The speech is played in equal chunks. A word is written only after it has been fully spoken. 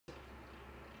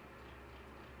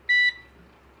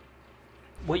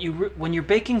when you're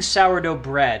baking sourdough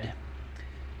bread,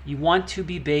 you want to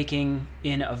be baking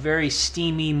in a very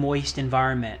steamy, moist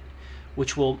environment,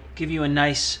 which will give you a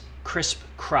nice crisp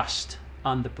crust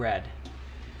on the bread.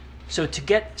 So to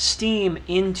get steam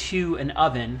into an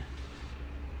oven,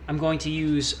 I'm going to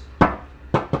use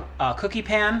a cookie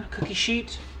pan, cookie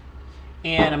sheet,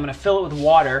 and I'm going to fill it with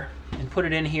water and put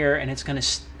it in here, and it's going to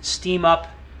steam up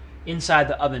inside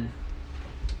the oven.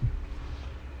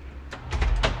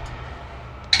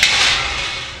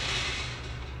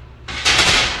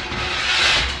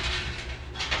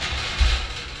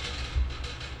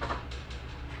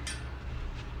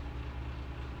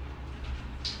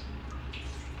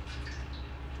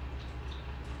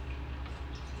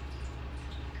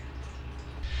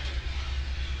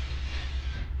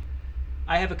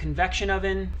 I have a convection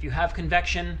oven. If you have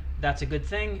convection, that's a good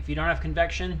thing. If you don't have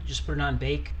convection, just put it on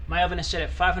bake. My oven is set at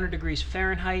 500 degrees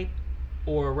Fahrenheit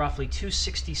or roughly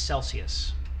 260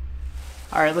 Celsius.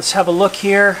 All right, let's have a look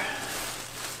here.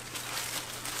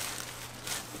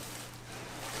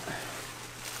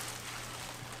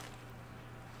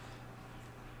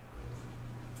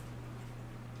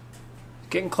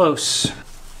 Getting close.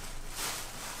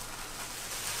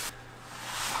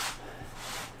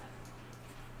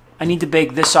 I need to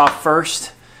bake this off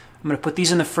first. I'm going to put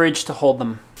these in the fridge to hold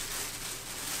them.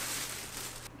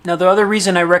 Now, the other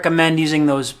reason I recommend using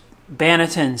those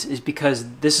bannetons is because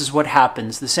this is what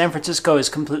happens. The San Francisco is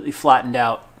completely flattened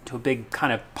out to a big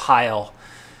kind of pile.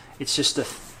 It's just a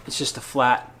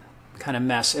flat kind of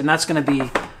mess, and that's going to be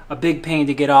a big pain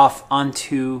to get off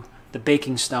onto the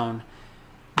baking stone.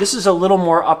 This is a little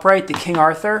more upright, the King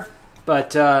Arthur,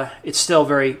 but it's still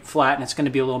very flat, and it's going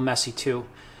to be a little messy too.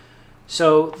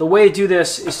 So the way to do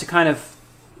this is to kind of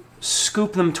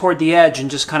scoop them toward the edge and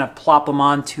just kind of plop them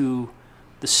onto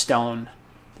the stone.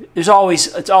 It's always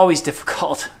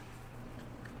difficult.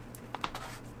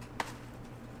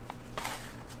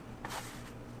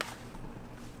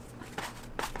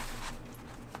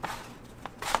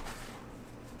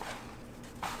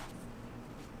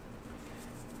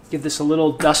 Give this a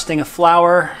little dusting of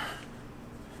flour.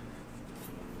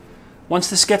 Once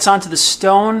this gets onto the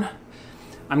stone,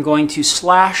 I'm going to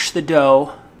slash the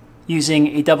dough using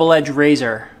a double-edged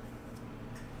razor.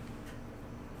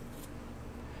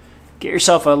 Get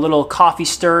yourself a little coffee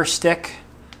stirrer stick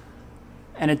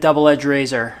and a double-edged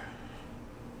razor.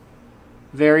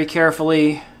 Very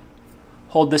carefully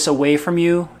hold this away from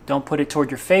you. Don't put it toward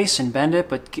your face and bend it,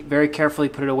 but very carefully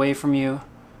put it away from you.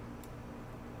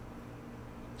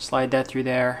 Slide that through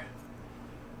there.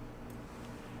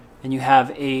 And you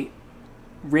have a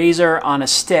razor on a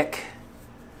stick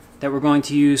that we're going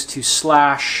to use to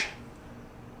slash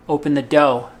open the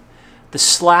dough. The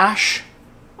slash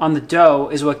on the dough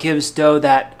is what gives dough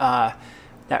that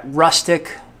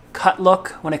rustic cut look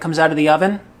when it comes out of the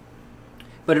oven,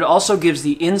 but it also gives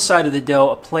the inside of the dough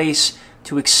a place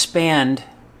to expand,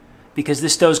 because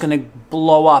this dough is going to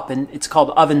blow up, and it's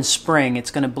called oven spring. It's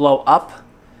going to blow up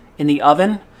in the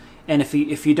oven, and if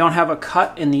you don't have a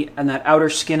cut in that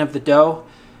outer skin of the dough,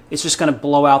 it's just going to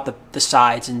blow out the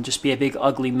sides and just be a big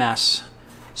ugly mess.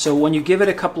 So when you give it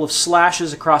a couple of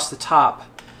slashes across the top,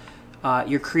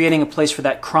 you're creating a place for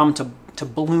that crumb to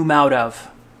bloom out of.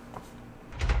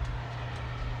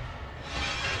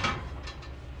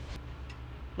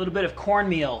 A little bit of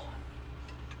cornmeal.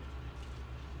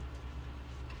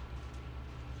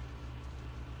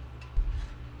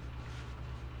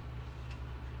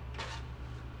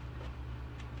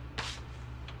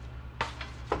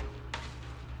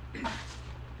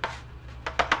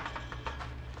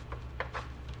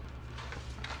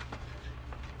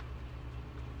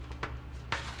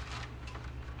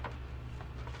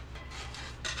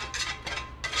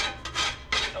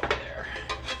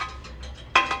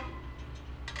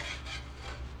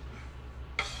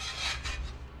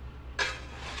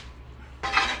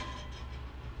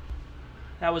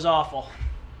 That was awful.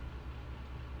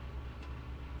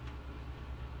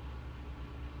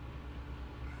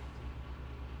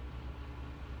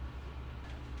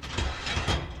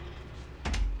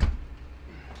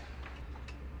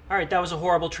 All right, that was a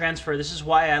horrible transfer. This is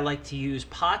why I like to use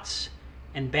pots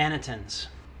and bannetons.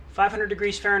 500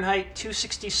 degrees Fahrenheit,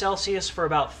 260 Celsius for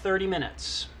about 30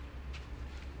 minutes.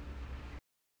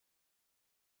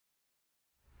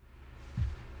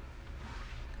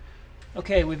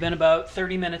 Okay, we've been about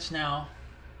 30 minutes now.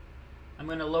 I'm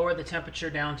going to lower the temperature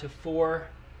down to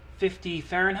 450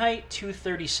 Fahrenheit,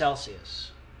 230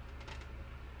 Celsius.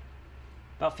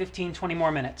 About 15-20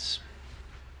 more minutes.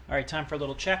 All right, time for a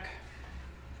little check.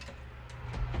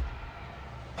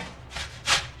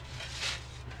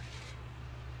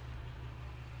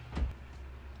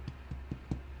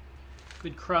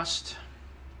 Good crust.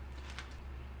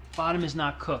 Bottom is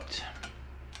not cooked.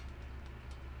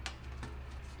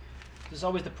 There's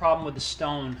always the problem with the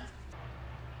stone.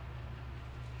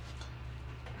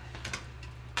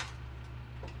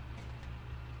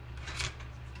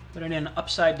 Put it in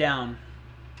upside down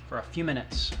for a few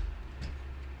minutes.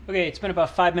 Okay, it's been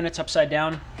about 5 minutes upside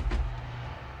down.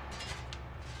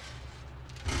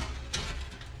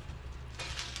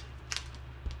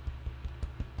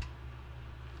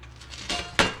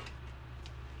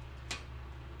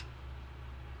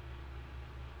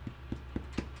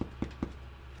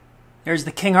 There's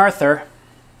the King Arthur.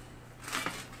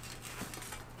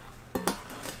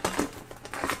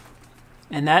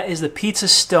 And that is the pizza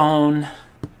stone.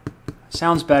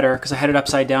 Sounds better because I had it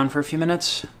upside down for a few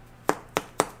minutes.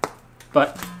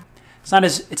 But it's not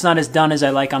as done as I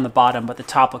like on the bottom, but the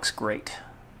top looks great.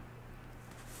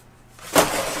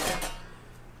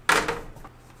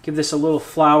 Give this a little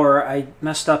flour. I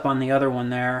messed up on the other one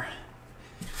there.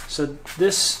 So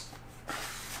this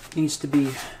needs to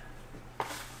be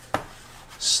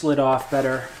slid off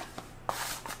better.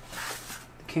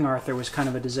 The King Arthur was kind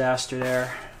of a disaster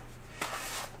there.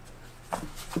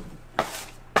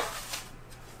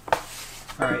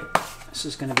 Alright, this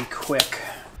is going to be quick.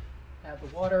 Add the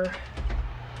water.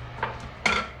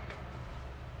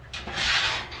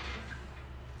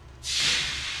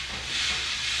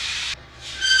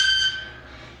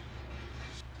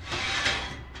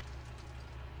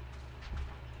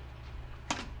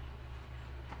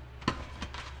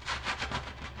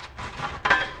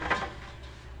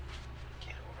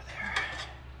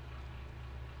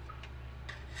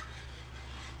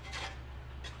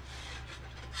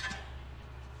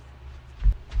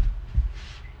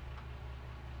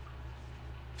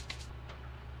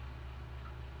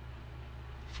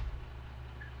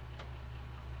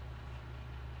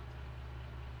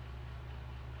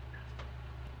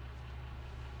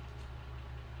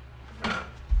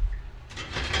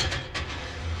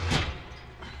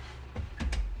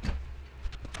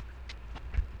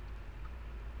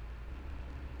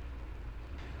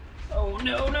 Oh,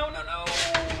 no, no, no, no,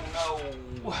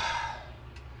 no.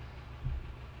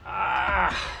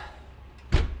 Ah.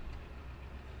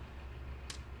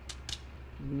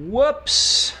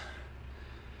 Whoops.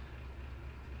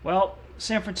 Well,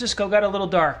 San Francisco got a little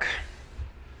dark.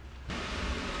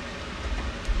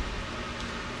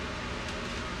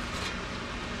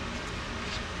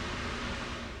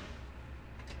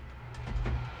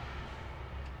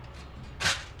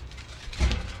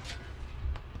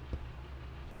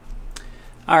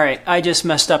 Alright, I just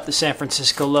messed up the San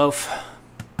Francisco loaf.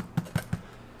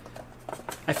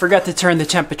 I forgot to turn the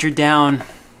temperature down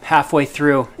halfway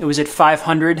through. It was at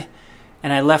 500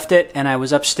 and I left it, and I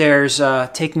was upstairs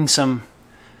taking some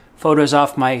photos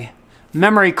off my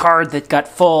memory card that got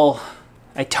full.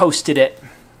 I toasted it.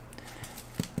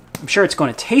 I'm sure it's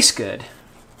going to taste good.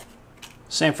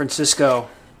 San Francisco,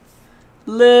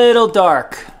 little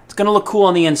dark. It's going to look cool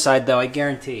on the inside though, I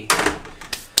guarantee.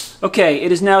 Okay,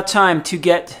 it is now time to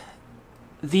get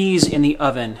these in the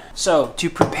oven. So, to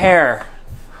prepare,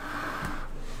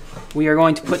 we are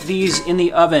going to put these in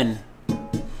the oven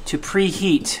to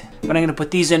preheat. But I'm going to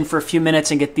put these in for a few minutes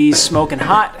and get these smoking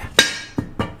hot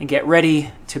and get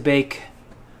ready to bake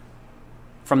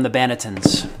from the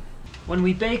bannetons. When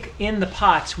we bake in the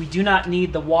pots, we do not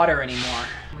need the water anymore.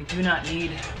 We do not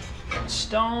need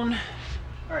stone.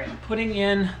 All right, I'm putting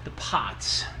in the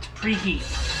pots to preheat.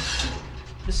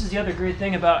 This is the other great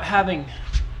thing about having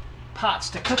pots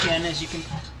to cook in, is you can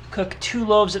cook 2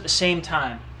 loaves at the same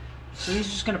time. So these are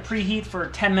just going to preheat for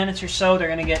 10 minutes or so. They're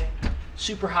going to get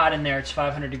super hot in there. It's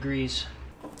 500 degrees.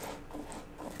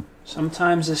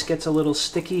 Sometimes this gets a little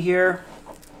sticky here.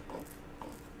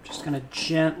 Just going to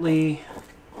gently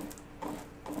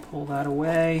pull that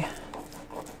away.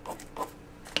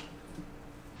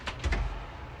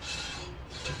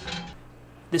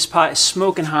 This pot is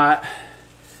smoking hot.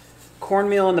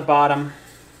 Cornmeal in the bottom.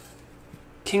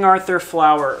 King Arthur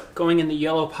flour going in the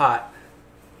yellow pot.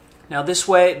 Now this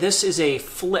way, this is a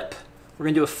flip. We're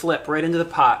going to do a flip right into the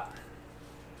pot.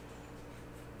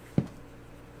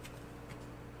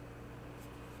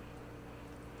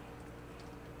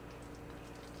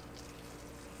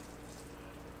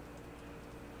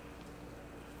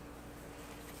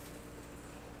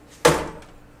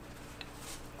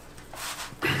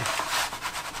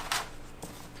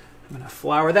 I'm going to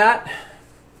flour that.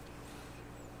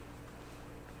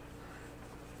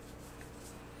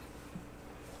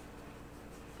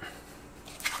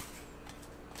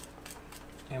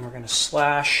 And we're going to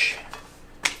slash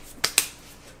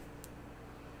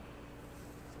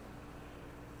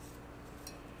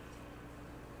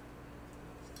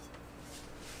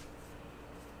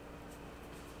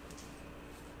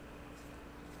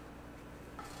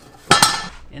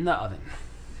in the oven.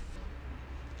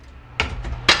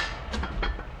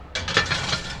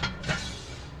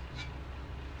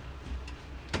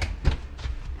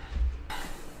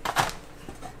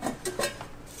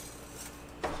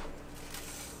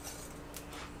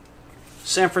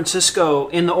 San Francisco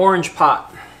in the orange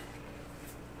pot.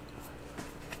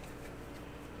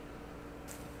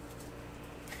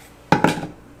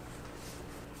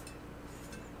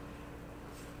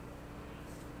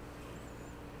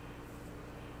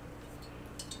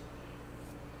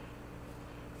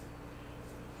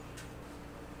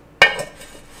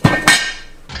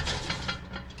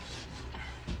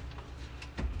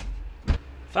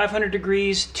 .500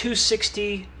 degrees,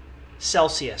 260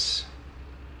 Celsius.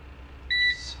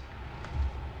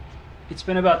 It's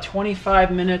been about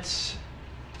 25 minutes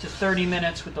to 30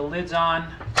 minutes with the lids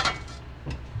on.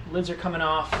 Lids are coming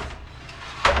off.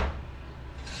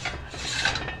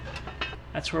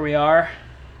 That's where we are.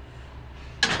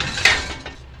 A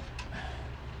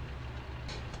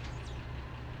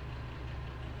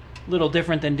little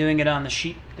different than doing it on the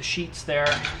sheets there.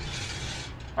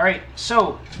 All right,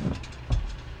 so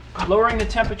lowering the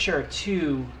temperature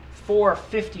to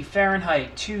 450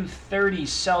 Fahrenheit, 230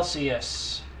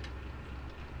 Celsius.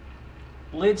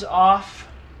 Lids off.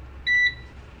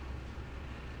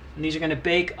 And these are going to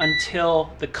bake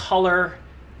until the color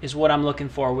is what I'm looking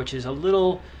for, which is a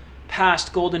little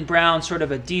past golden brown, sort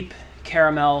of a deep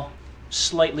caramel,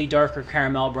 slightly darker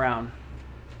caramel brown.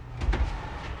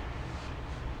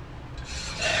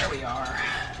 There we are.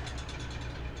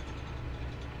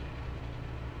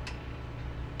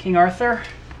 King Arthur.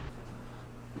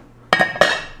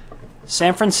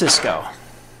 San Francisco.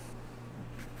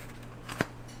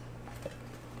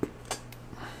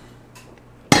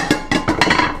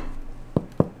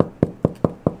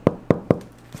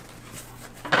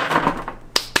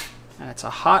 That's a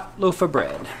hot loaf of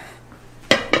bread.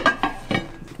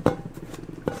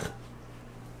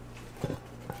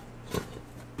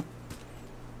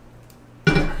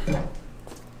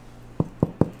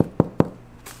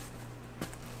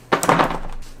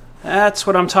 That's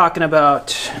what I'm talking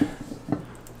about.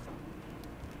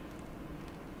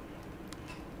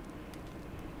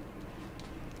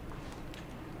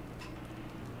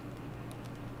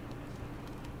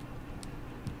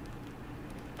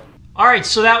 All right,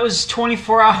 so that was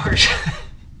 24 hours.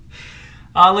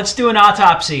 Let's do an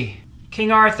autopsy.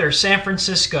 King Arthur, San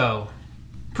Francisco.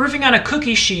 Proofing on a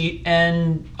cookie sheet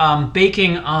and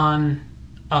baking on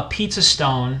a pizza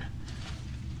stone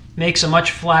makes a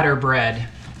much flatter bread.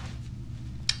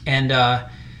 And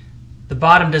the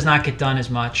bottom does not get done as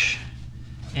much.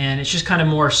 And it's just kind of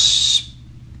more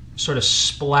sort of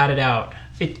splatted out.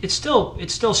 It's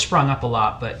still sprung up a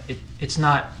lot, but it's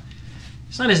not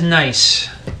as nice.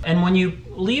 And when you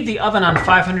leave the oven on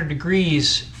 500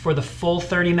 degrees for the full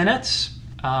 30 minutes,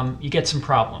 you get some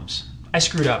problems. I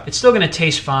screwed up. It's still going to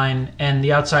taste fine, and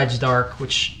the outside's dark,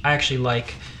 which I actually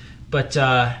like. But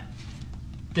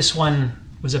this one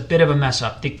was a bit of a mess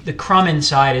up. The crumb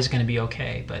inside is going to be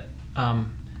okay, but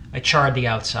I charred the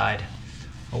outside.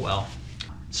 Oh well.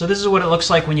 So this is what it looks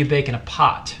like when you bake in a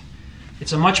pot.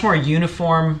 It's a much more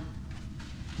uniform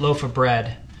loaf of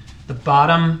bread. The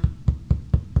bottom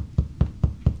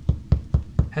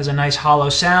has a nice hollow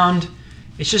sound.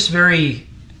 It's just very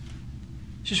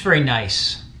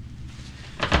nice.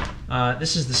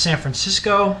 This is the San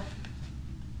Francisco.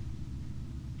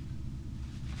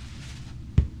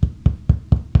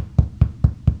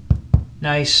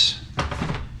 Nice.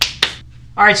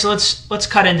 All right, so let's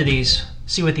cut into these,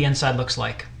 see what the inside looks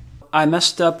like. I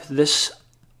messed up. This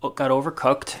got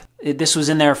overcooked. This was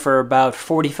in there for about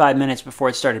 45 minutes before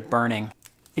it started burning.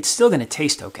 It's still going to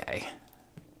taste okay.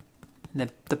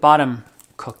 The bottom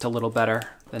cooked a little better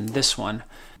than this one.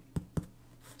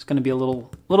 It's going to be a little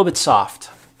bit soft.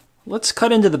 Let's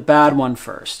cut into the bad one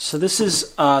first. So this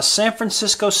is San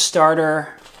Francisco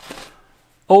starter,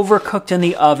 overcooked in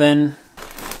the oven.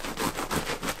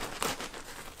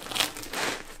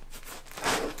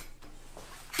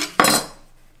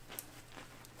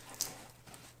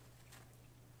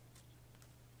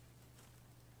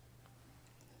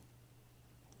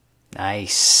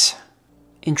 Nice.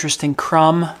 Interesting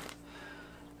crumb.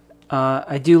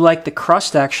 I do like the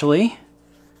crust, actually.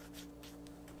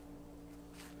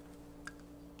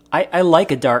 I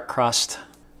like a dark crust.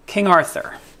 King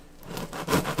Arthur.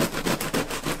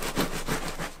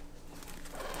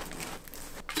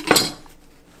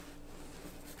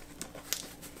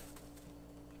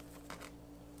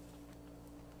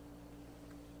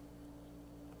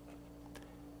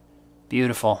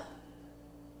 Beautiful.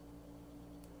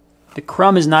 The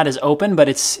crumb is not as open, but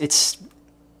it's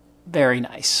very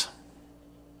nice.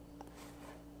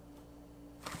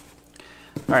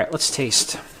 All right, let's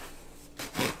taste.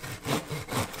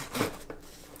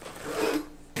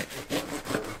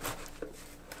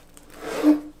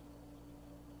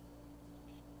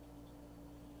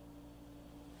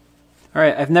 All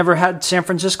right, I've never had San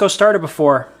Francisco starter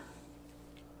before.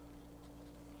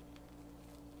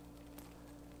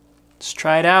 Let's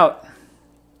try it out.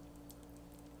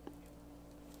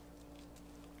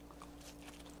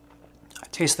 I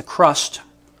taste the crust.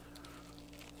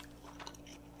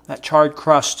 That charred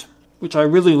crust, which I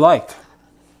really like.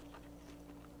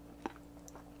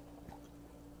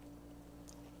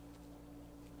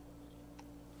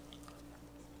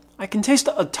 I can taste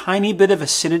a tiny bit of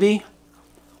acidity.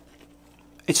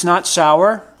 It's not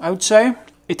sour, I would say.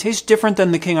 It tastes different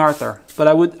than the King Arthur,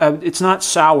 but it's not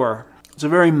sour. It's a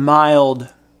very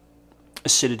mild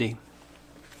acidity.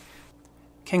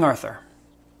 King Arthur.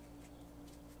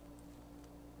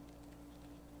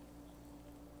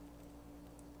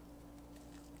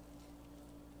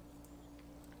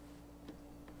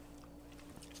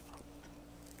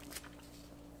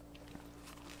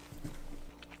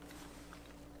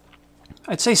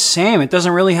 I'd say same. It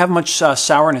doesn't really have much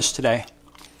sourness today.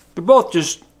 They're both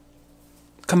just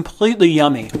completely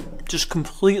yummy. Just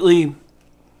completely...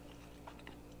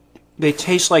 They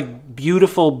taste like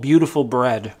beautiful, beautiful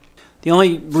bread. The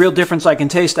only real difference I can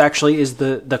taste actually is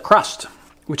the crust,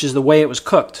 which is the way it was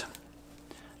cooked.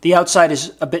 The outside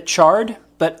is a bit charred,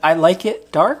 but I like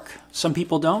it dark. Some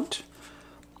people don't.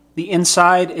 The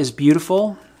inside is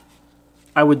beautiful.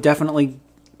 I would definitely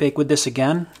bake with this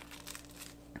again.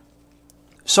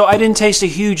 So I didn't taste a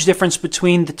huge difference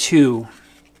between the two.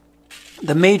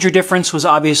 The major difference was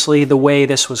obviously the way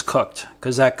this was cooked,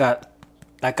 because that got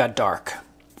dark.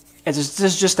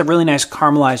 There's just a really nice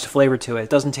caramelized flavor to it. It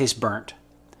doesn't taste burnt.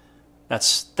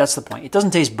 That's the point. It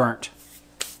doesn't taste burnt.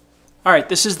 All right,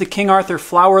 this is the King Arthur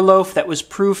flour loaf that was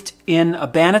proofed in a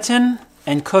banneton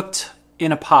and cooked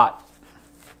in a pot.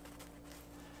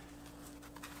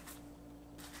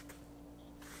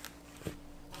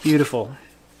 Beautiful.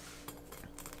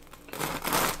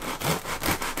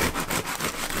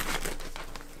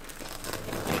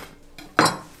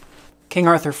 King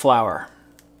Arthur flour.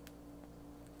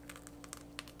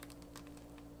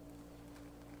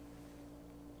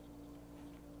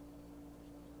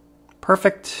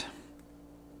 Perfect.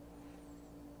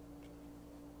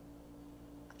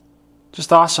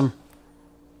 Just awesome.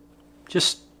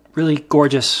 Just really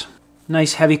gorgeous.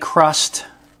 Nice heavy crust.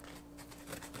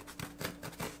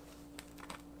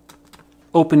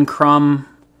 Open crumb.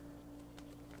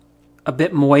 A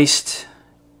bit moist.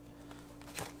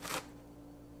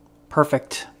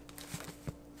 Perfect.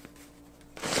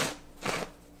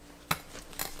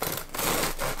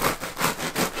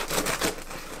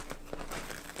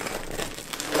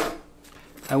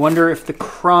 I wonder if the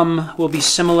crumb will be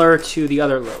similar to the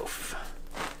other loaf.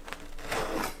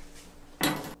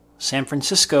 San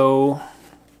Francisco.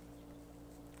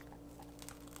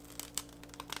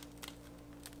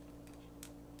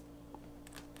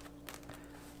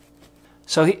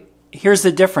 So here's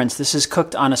the difference. This is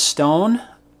cooked on a stone,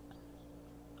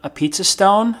 a pizza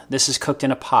stone. This is cooked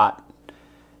in a pot.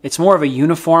 It's more of a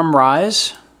uniform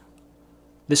rise.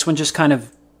 This one just kind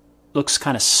of looks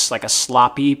kind of like a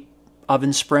sloppy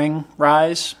oven spring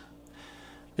rise.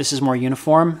 This is more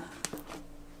uniform.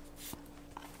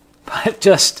 But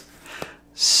just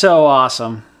so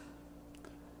awesome.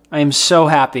 I am so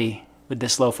happy with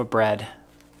this loaf of bread.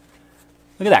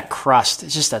 Look at that crust.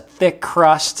 It's just a thick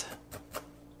crust.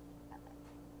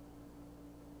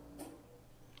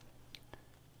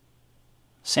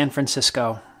 San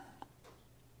Francisco.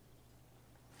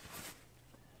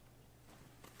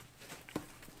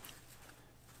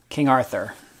 King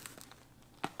Arthur.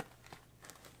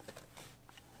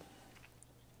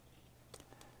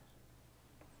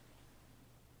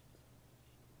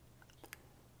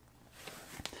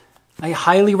 I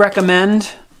highly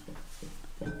recommend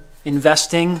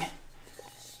investing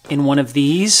in one of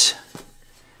these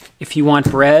if you want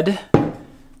bread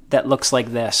that looks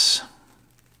like this.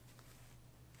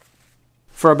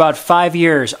 For about 5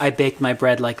 years, I baked my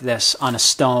bread like this on a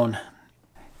stone.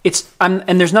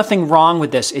 And there's nothing wrong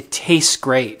with this. It tastes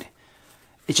great.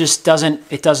 It just doesn't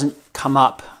come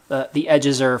up. The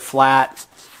edges are flat,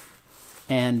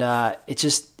 and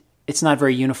it's not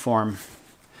very uniform.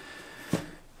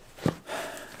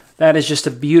 That is just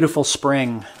a beautiful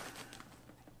spring.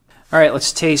 All right,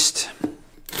 let's taste.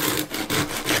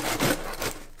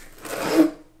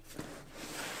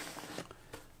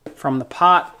 From the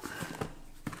pot.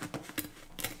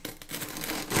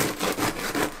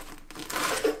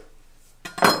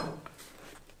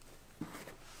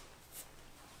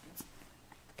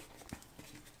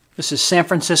 This This is San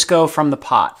Francisco from the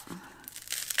pot.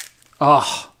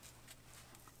 Oh.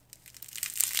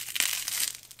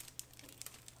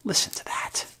 Listen to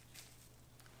that.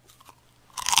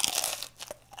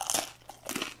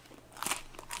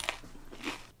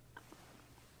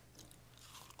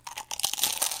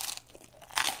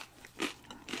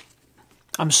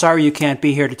 I'm sorry you can't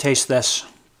be here to taste this.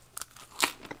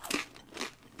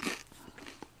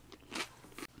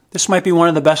 This might be one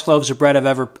of the best loaves of bread I've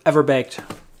ever baked.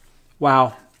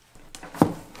 Wow.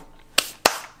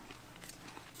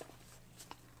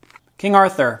 King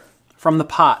Arthur from the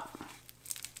pot.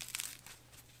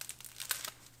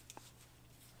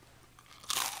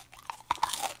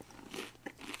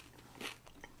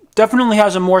 Definitely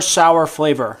has a more sour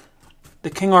flavor. The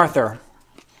King Arthur.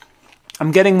 I'm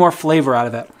getting more flavor out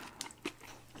of it.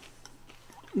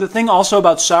 The thing also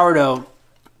about sourdough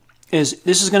is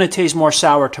this is going to taste more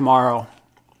sour tomorrow.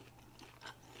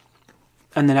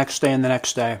 And the next day and the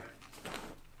next day.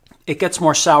 It gets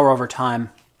more sour over time.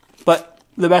 But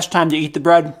the best time to eat the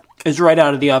bread is right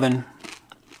out of the oven.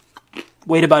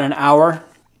 Wait about an hour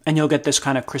and you'll get this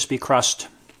kind of crispy crust.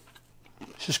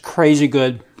 It's just crazy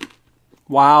good.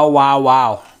 Wow, wow,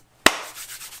 wow.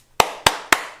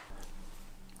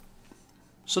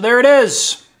 So there it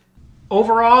is.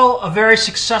 Overall, a very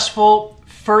successful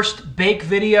first bake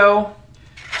video.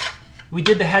 We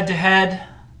did the head-to-head.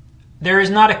 There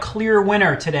is not a clear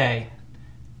winner today.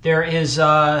 There is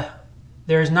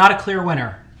not a clear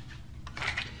winner.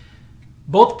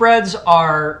 Both breads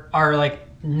are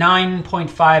like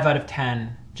 9.5 out of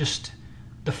 10. Just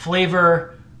the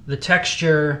flavor, the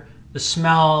texture, the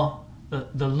smell,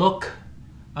 the look.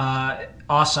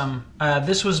 Awesome.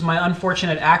 This was my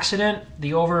unfortunate accident,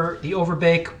 the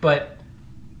overbake, but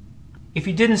if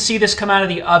you didn't see this come out of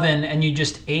the oven and you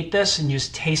just ate this and you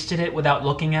just tasted it without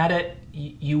looking at it,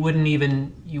 you would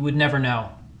never know.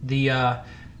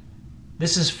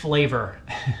 This is flavor.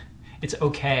 It's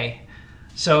okay.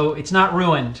 So it's not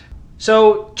ruined.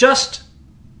 So just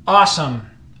awesome.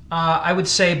 I would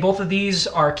say both of these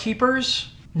are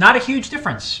keepers. Not a huge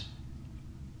difference.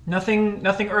 Nothing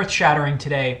earth-shattering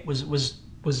today was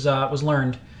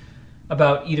learned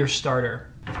about either starter.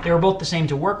 They were both the same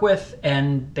to work with,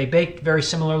 and they baked very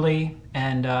similarly,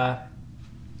 and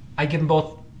I give them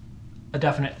both a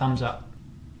definite thumbs up.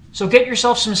 So get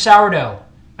yourself some sourdough.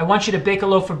 I want you to bake a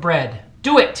loaf of bread.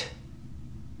 Do it!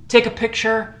 Take a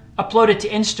picture, upload it to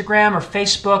Instagram or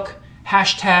Facebook,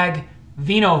 hashtag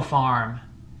VinoFarm.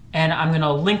 And I'm going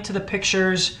to link to the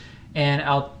pictures, and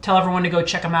I'll tell everyone to go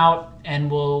check them out,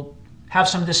 and we'll have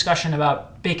some discussion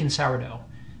about baking sourdough.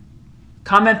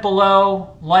 Comment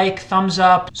below, like, thumbs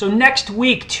up. So next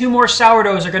week, 2 more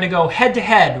sourdoughs are going to go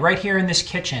head-to-head right here in this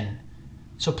kitchen.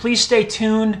 So please stay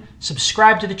tuned,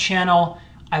 subscribe to the channel.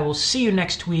 I will see you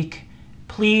next week.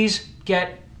 Please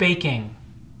get baking.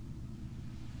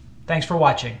 Thanks for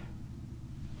watching.